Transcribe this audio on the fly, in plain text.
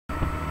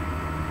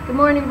Good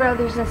morning,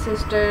 brothers and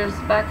sisters.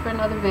 Back for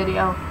another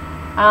video.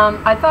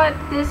 I thought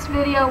this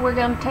video we're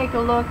going to take a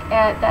look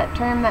at that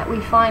term that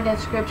we find in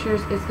scriptures.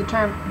 It's the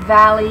term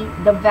valley,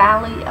 the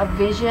valley of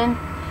vision,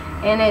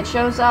 and it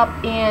shows up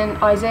in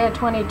Isaiah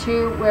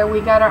 22, where we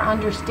got our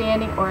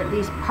understanding, or at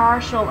least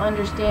partial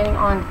understanding,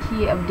 on the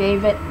key of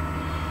David.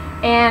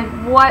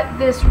 And what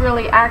this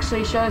really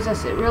actually shows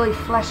us, it really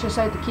fleshes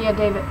out the key of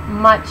David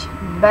much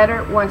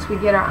better once we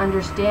get our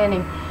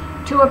understanding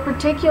to a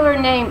particular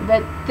name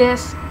that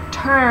this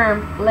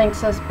term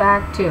links us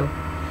back to.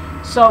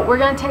 So we're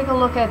going to take a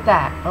look at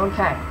that.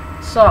 Okay,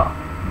 so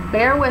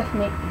bear with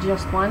me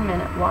just 1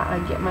 minute while I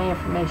get my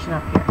information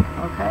up here.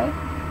 Okay,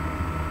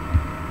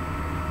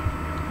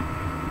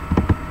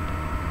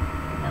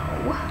 no,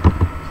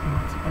 I'm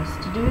not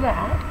supposed to do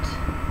that.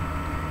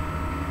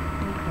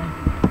 Okay,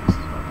 this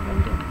is what we're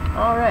going to do.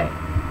 Alright,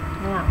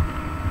 now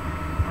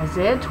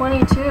Isaiah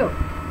 22.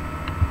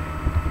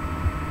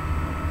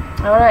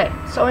 Alright,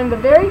 so in the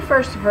very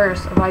first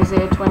verse of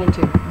Isaiah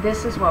 22,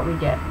 this is what we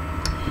get.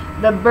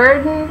 The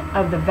burden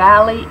of the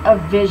valley of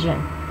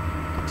vision.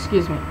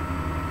 Excuse me.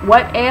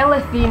 What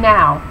aileth thee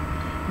now,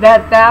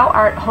 that thou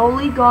art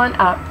wholly gone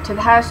up to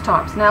the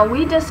housetops? Now,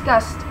 we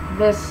discussed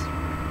this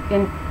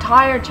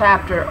entire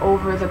chapter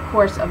over the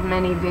course of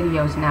many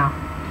videos now.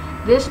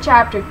 This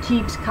chapter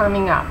keeps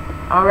coming up.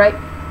 Alright?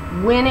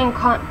 Winning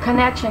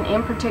connection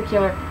in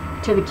particular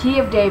to the key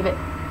of David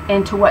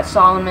and to what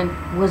Solomon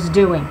was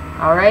doing.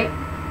 Alright?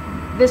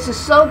 This is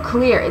so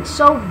clear. It's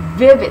so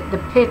vivid, the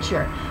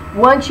picture,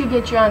 once you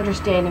get your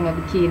understanding of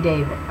the key of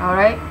David.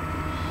 Alright?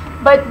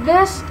 But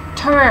this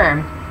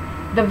term,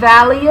 the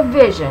valley of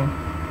vision,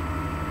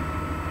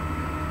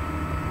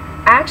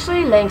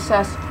 actually links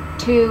us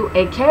to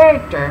a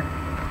character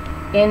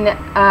in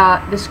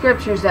the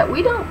scriptures that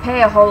we don't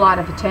pay a whole lot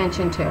of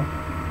attention to.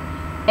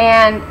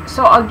 And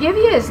so I'll give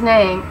you his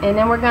name, and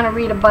then we're going to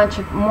read a bunch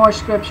of more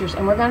scriptures,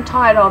 and we're going to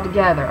tie it all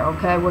together,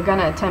 okay? We're going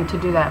to attempt to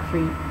do that for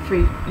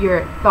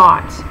your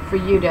thoughts, for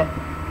you to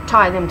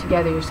tie them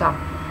together yourself.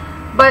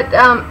 But,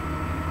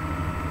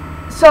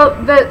 so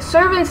the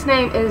servant's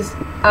name is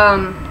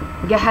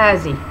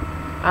Gehazi,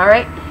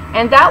 alright?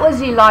 And that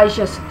was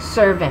Elijah's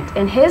servant.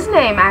 And his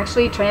name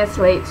actually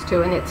translates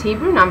to, and it's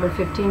Hebrew number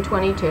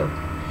 1522,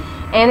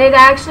 and it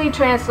actually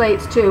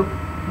translates to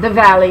the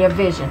Valley of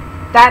Vision.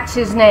 That's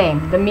his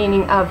name, the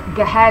meaning of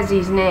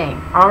Gehazi's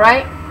name.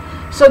 Alright?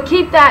 So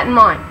keep that in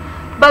mind.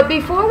 But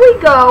before we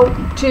go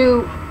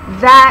to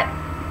that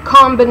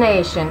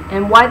combination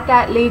and what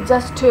that leads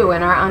us to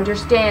in our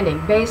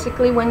understanding,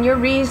 basically when you're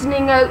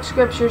reasoning out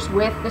scriptures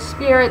with the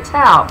Spirit's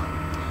help,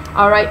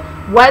 alright,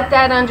 what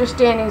that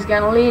understanding is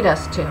going to lead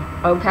us to.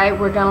 Okay?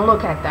 We're going to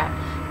look at that.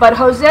 But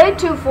Hosea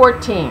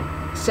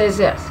 2:14 says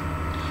this: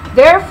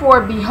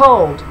 Therefore,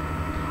 behold,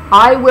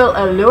 I will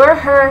allure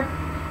her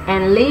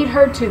and lead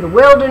her to the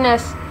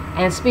wilderness,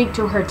 and speak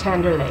to her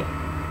tenderly.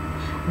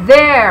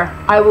 There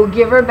I will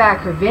give her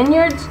back her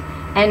vineyards,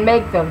 and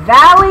make the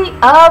valley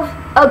of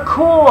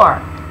Achor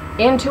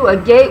into a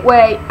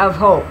gateway of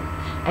hope.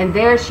 And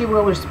there she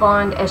will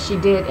respond as she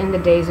did in the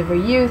days of her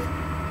youth,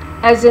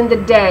 as in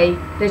the day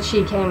that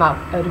she came up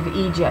out of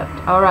Egypt.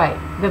 Alright,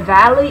 the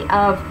valley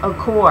of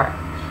Achor.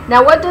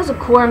 Now, what does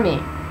Achor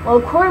mean? Well,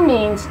 Achor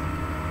means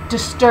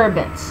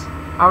disturbance.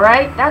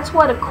 Alright, that's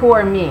what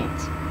Achor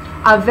means.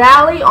 A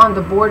valley on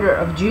the border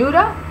of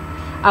Judah,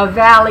 a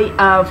valley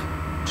of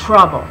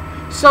trouble.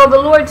 So the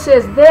Lord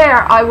says,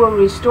 there I will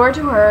restore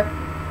to her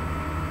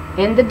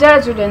in the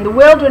desert, in the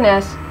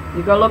wilderness.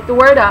 You go look the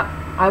word up.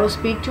 I will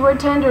speak to her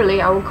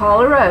tenderly, I will call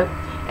her out,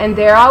 and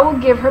there I will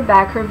give her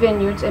back her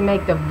vineyards, and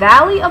make the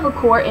valley of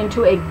Achor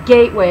into a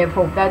gateway of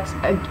hope. That's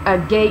a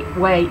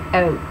gateway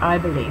out, I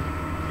believe.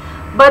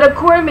 But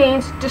Achor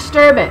means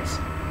disturbance.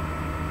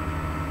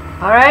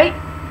 Alright?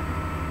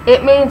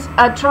 It means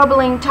a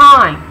troubling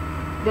time.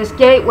 This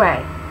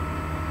gateway.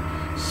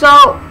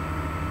 So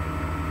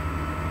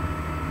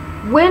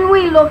when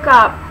we look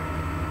up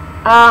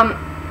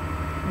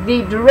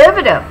the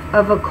derivative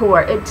of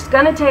Achor, it's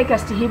going to take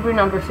us to Hebrew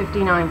number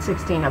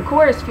 59:16.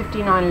 Achor is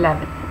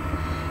 59:11.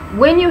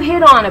 When you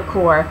hit on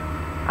Achor,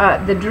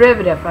 the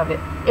derivative of it,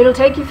 it'll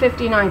take you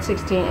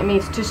 59:16. It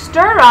means to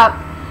stir up,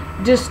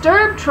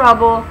 disturb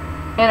trouble,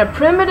 and a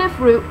primitive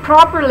root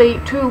properly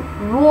to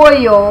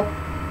roil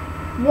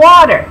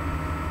water.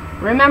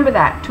 Remember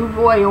that, to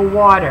roil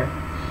water.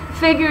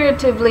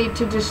 Figuratively,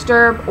 to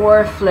disturb or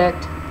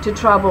afflict, to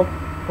trouble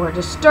or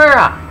to stir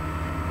up.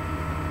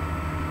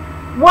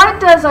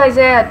 What does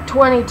Isaiah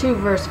 22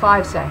 verse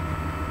 5 say?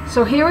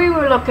 So here we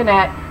were looking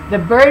at the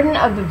burden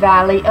of the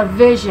valley of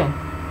vision.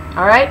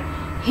 Alright?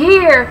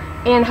 Here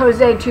in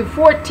Hosea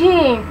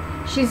 2:14,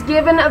 she's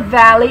given a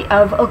valley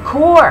of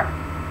Achor.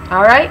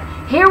 Alright?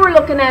 Here we're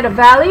looking at a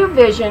valley of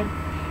vision.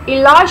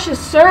 Elisha's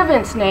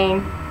servant's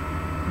name,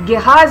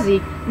 Gehazi,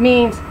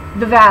 means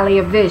the valley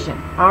of vision.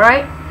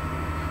 Alright?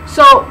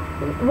 So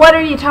what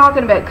are you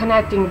talking about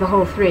connecting the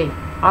whole three?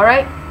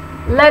 Alright?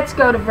 Let's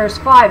go to verse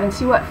 5 and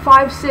see what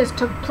 5 says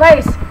took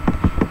place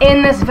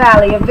in this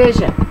valley of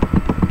vision.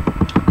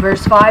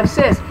 Verse 5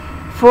 says,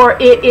 For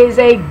it is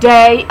a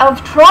day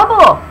of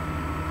trouble.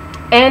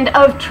 and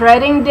of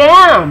treading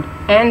down,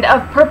 and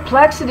of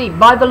perplexity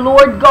by the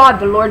Lord God.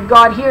 The Lord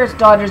God here is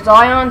daughter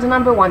Zion's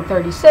number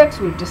 136.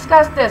 We've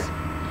discussed this.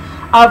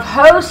 Of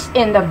hosts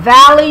in the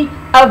valley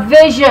of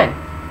vision,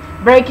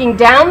 breaking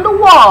down the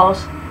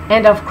walls,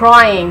 and of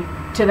crying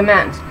to the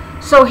mountains.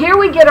 So here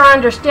we get our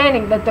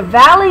understanding that the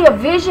valley of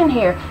vision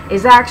here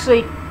is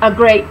actually a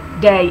great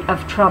day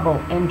of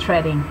trouble and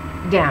treading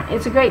down.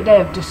 It's a great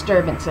day of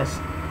disturbances.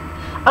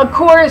 A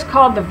core is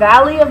called the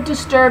valley of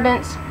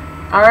disturbance.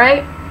 All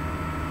right.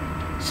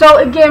 So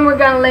again, we're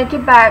going to link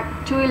it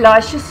back to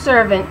Elisha's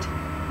servant,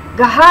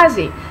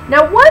 Gehazi.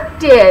 Now, what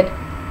did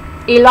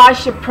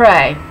Elisha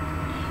pray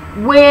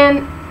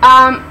when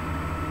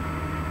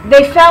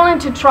they fell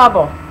into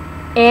trouble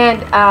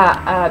and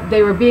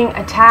they were being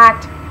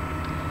attacked?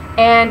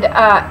 And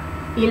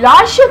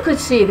Elisha could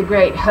see the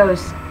great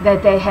host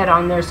that they had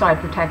on their side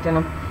protecting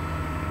them,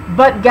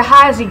 but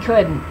Gehazi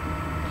couldn't.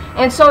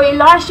 And so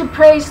Elisha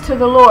prays to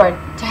the Lord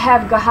to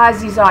have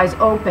Gehazi's eyes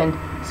opened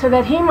so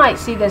that he might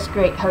see this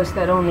great host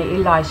that only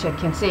Elisha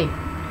can see.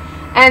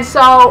 And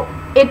so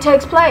it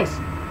takes place.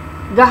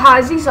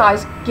 Gehazi's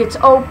eyes gets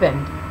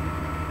opened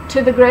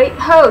to the great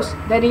host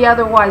that he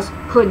otherwise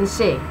couldn't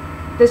see.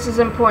 This is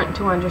important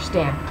to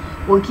understand.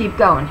 We'll keep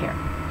going here.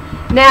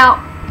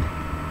 Now,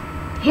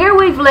 here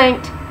we've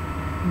linked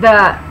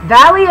the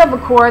valley of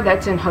Achor,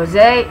 that's in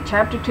Hosea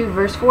chapter 2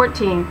 verse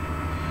 14,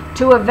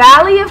 to a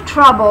valley of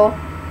trouble,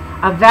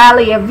 a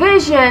valley of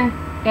vision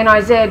in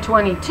Isaiah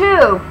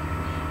 22,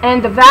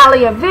 and the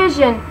valley of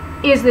vision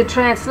is the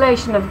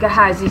translation of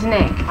Gehazi's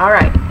name. All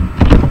right,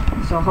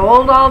 so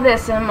hold all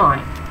this in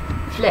mind.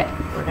 Flip.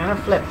 We're going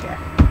to flip here.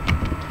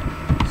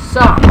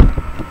 So,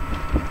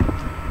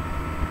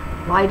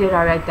 why did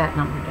I write that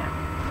number down?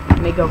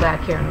 Let me go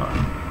back here and look.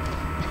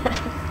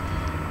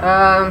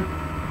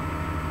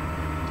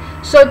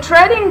 So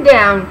treading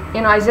down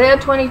in Isaiah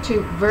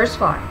 22 verse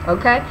 5,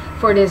 okay?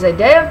 For it is a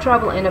day of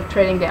trouble and of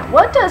treading down.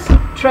 What does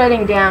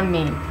treading down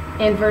mean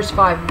in verse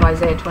 5 of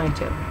Isaiah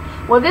 22?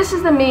 Well, this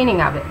is the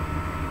meaning of it.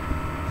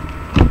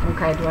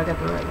 Okay, do I get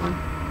the right one?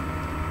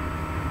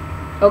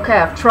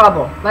 Okay, of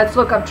trouble. Let's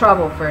look up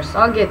trouble first.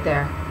 I'll get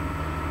there.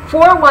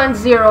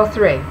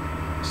 4103.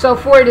 So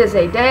for it is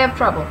a day of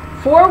trouble.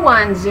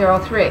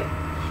 4103.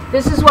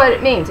 This is what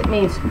it means. It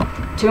means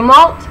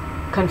tumult,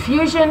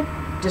 confusion,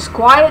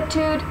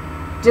 disquietude,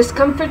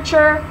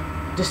 discomfiture,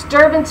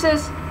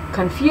 disturbances,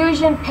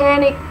 confusion,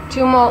 panic,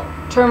 tumult,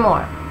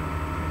 turmoil.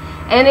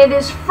 And it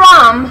is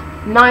from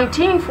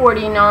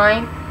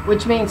 1949,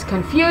 which means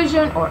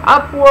confusion or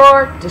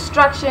uproar,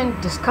 destruction,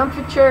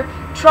 discomfiture,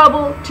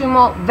 trouble,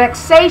 tumult,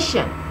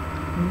 vexation,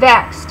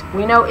 vexed.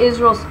 We know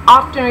Israel's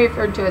often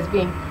referred to as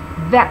being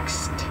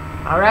vexed.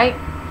 All right?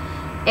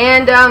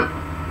 And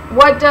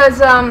what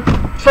does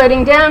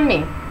treading down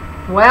mean?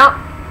 Well,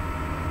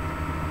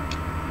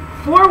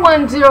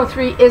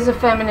 4103 is a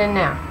feminine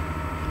noun.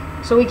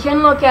 So we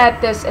can look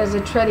at this as a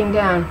treading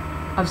down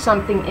of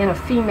something in a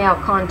female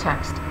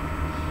context.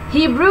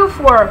 Hebrew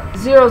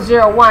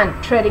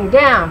 4001, treading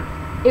down,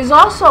 is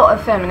also a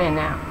feminine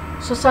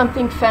noun. So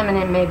something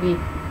feminine may be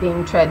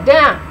being tread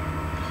down.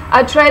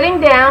 A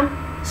treading down,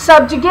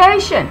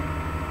 subjugation,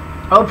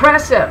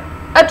 oppressive.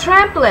 A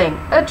trampling,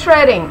 a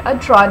treading, a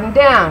trodden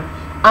down,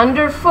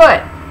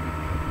 underfoot.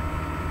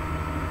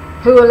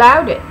 Who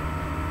allowed it?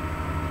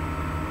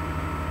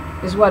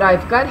 Is what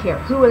I've got here.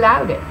 Who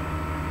allowed it?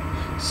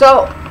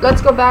 So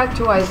let's go back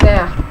to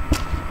Isaiah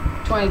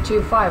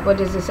 22:5. What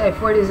does it say?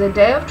 For it is a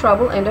day of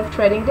trouble and of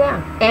treading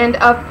down, and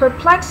of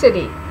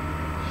perplexity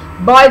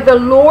by the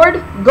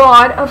Lord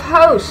God of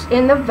hosts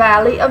in the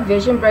valley of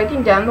vision,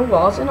 breaking down the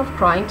walls, and of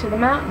crying to the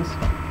mountains.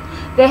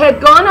 They had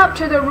gone up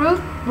to the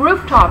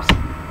rooftops,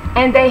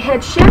 and they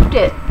had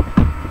shifted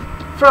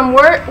from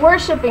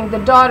worshiping the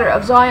daughter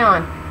of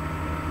Zion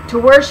to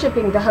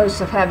worshiping the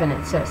hosts of heaven,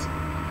 it says.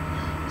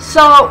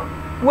 So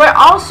we're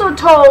also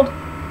told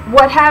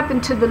what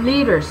happened to the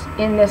leaders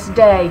in this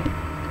day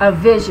of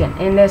vision,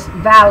 in this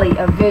valley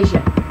of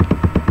vision.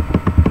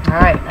 All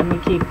right, let me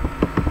keep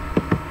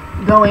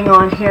going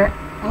on here.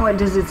 What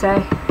does it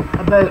say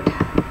about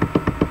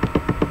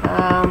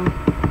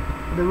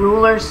the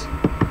rulers?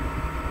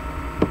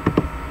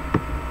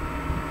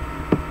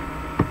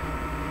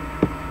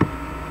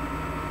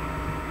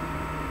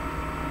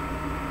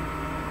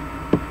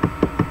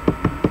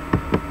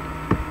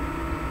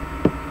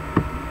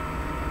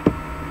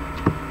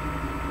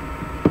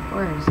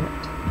 Where is it?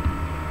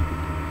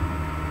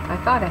 I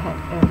thought I had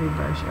every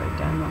verse right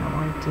down that I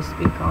wanted to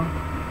speak on.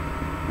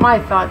 My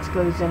thoughts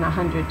goes in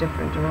 100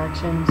 different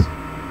directions.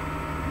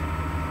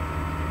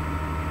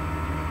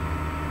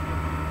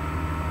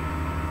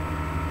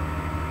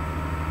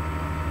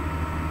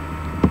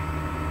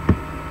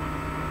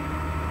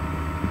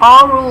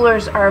 All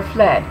rulers are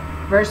fled.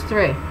 Verse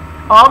 3.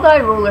 All thy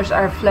rulers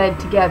are fled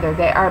together.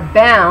 They are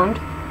bound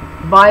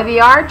by the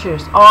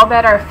archers. All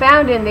that are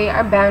found in thee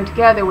are bound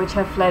together, which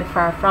have fled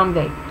far from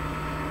thee.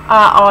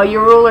 All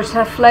your rulers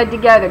have fled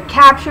together,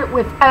 captured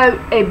without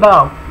a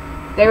bow.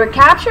 They were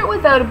captured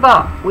without a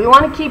bow. We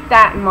want to keep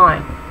that in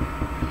mind.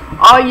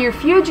 All your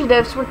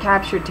fugitives were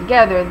captured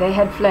together. They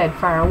had fled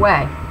far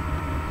away.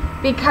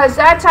 Because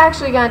that's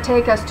actually going to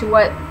take us to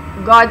what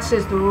God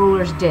says the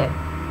rulers did.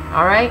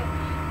 All right?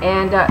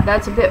 And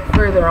that's a bit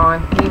further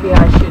on. Maybe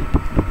I should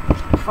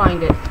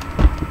find it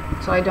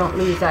so I don't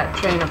lose that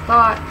train of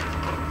thought.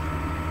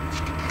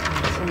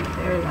 It's in the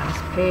very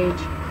last page.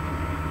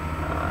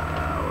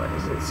 What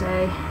does it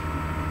say?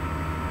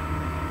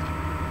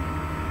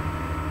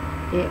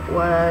 It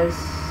was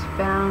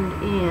found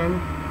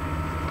in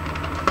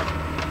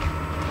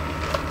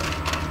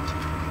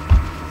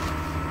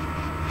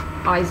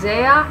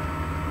Isaiah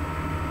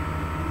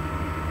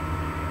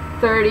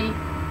 30.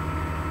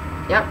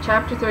 Yep,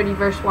 chapter 30,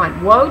 verse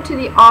 1. Woe to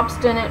the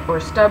obstinate or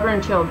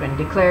stubborn children,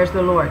 declares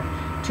the Lord,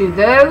 to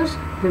those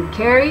who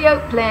carry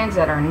out plans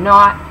that are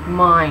not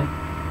mine,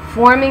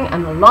 forming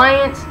an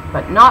alliance,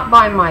 but not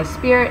by my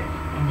spirit,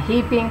 and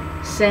heaping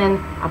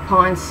sin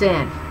upon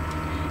sin.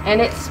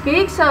 And it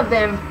speaks of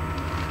them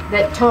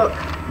that took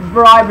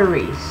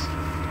briberies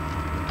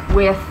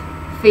with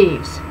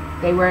thieves.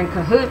 They were in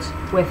cahoots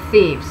with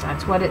thieves.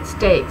 That's what it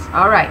states.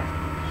 All right.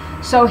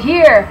 So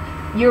here,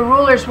 your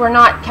rulers were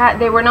not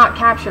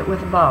captured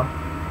with a bow.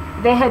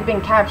 They had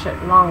been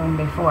captured long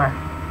before.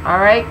 All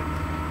right?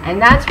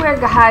 And that's where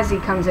Gehazi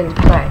comes into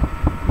play,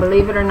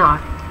 believe it or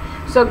not.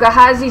 So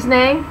Gehazi's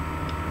name,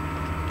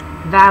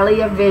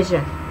 Valley of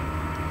Vision.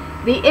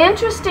 The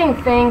interesting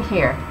thing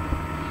here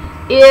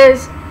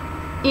is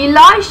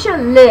Elisha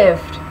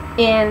lived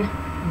in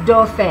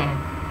Dothan.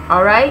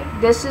 All right?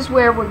 This is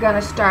where we're going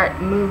to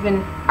start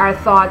moving our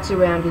thoughts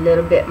around a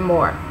little bit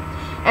more.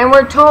 And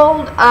we're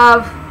told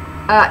of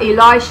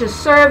Elisha's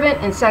servant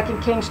in 2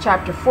 Kings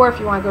chapter 4, if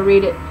you want to go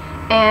read it,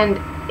 and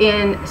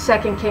in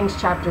 2 Kings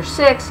chapter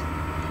 6,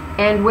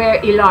 and where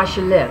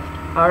Elisha lived,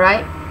 all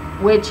right?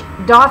 Which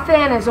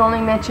Dothan is only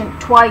mentioned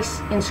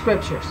twice in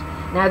scriptures.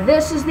 Now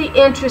this is the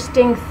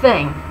interesting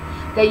thing,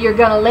 that you're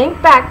going to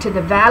link back to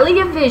the Valley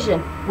of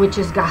Vision, which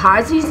is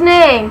Gehazi's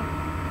name,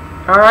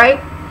 all right,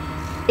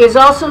 is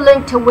also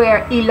linked to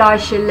where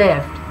Elisha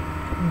lived,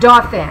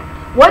 Dothan.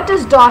 What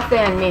does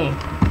Dothan mean?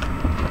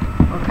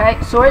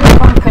 Okay, sorry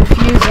if I'm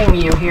confusing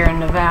you here in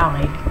the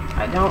valley.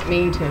 I don't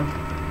mean to.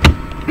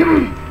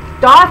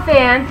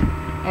 Dothan,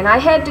 and I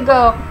had to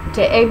go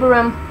to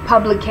Abraham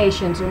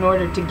Publications in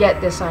order to get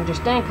this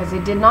understanding, because they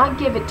did not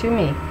give it to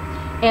me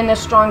in the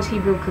Strong's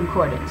Hebrew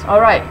Concordance. All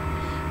right,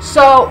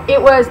 so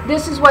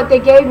this is what they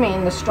gave me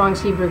in the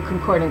Strong's Hebrew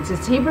Concordance.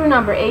 It's Hebrew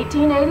number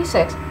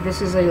 1886.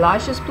 This is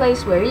Elisha's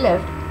place where he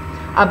lived.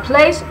 A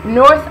place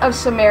north of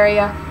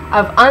Samaria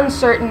of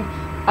uncertain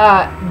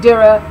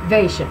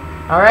derivation.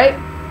 All right?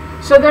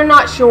 So they're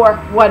not sure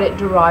what it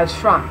derives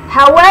from.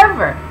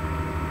 However,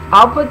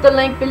 I'll put the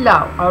link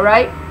below, all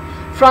right?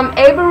 From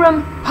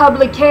Abraham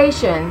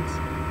Publications,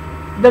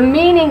 the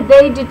meaning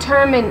they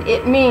determine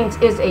it means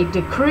is a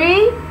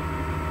decree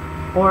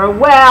or a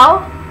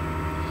well.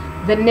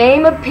 The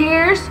name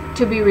appears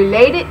to be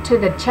related to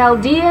the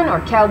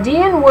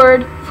Chaldean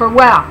word for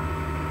well.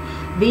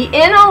 The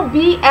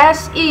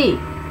NOBSE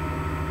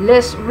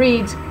list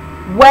reads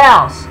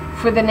wells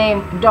for the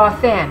name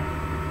Dothan.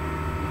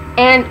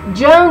 And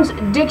Jones'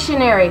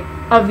 Dictionary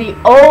of the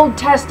Old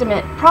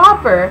Testament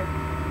proper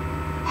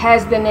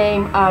has the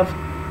name of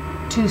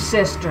two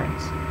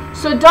cisterns.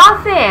 So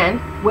Dothan,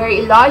 where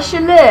Elisha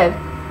lived,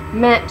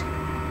 meant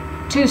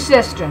two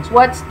cisterns.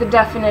 What's the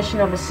definition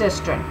of a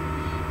cistern?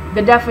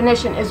 The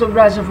definition is a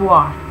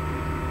reservoir.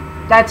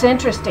 That's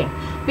interesting,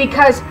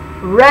 because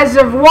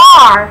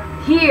reservoir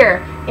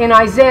here in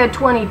Isaiah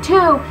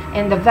 22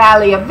 in the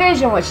Valley of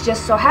Vision, which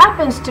just so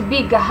happens to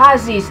be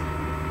Gehazi's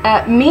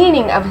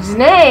meaning of his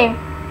name,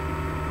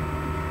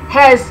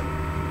 has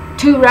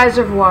two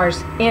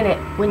reservoirs in it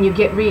when you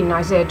get reading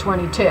Isaiah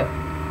 22.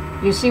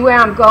 You see where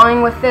I'm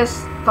going with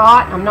this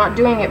thought? I'm not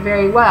doing it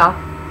very well.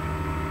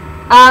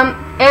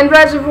 And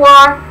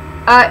reservoir,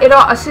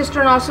 a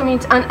cistern also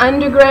means an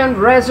underground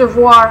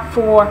reservoir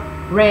for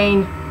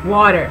rain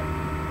water.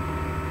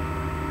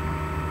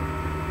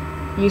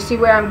 You see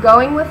where I'm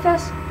going with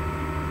this?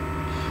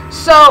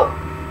 So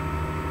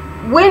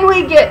when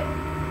we get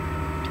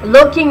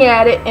looking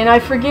at it, and I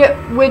forget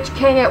which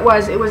king it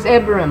was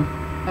Abram,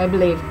 I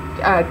believe,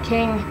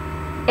 King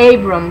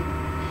Abram,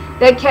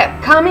 that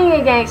kept coming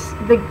against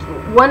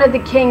one of the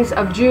kings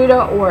of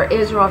Judah or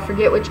Israel, I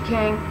forget which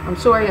king. I'm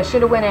sorry, I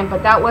should have went in,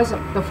 but that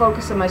wasn't the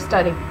focus of my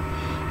study.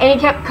 And he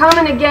kept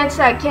coming against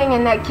that king,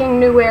 and that king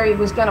knew where he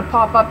was going to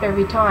pop up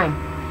every time.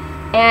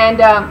 And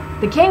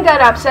the king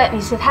got upset,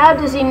 and he said, how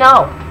does he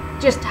know?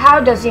 Just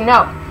how does he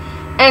know?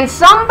 And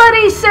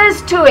somebody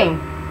says to him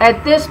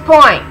at this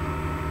point,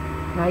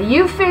 now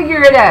you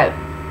figure it out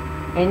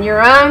in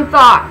your own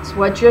thoughts,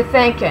 what you're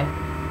thinking.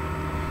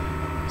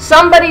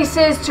 Somebody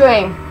says to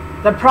him,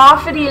 the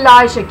prophet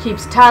Elijah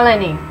keeps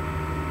telling him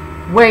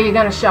where you're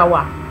going to show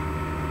up.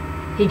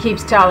 He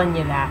keeps telling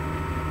you that.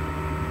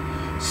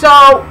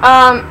 So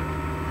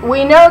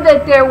we know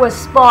that there was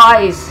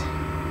spies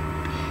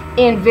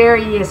in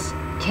various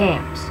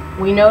camps.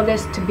 We know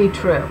this to be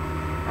true.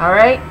 All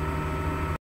right?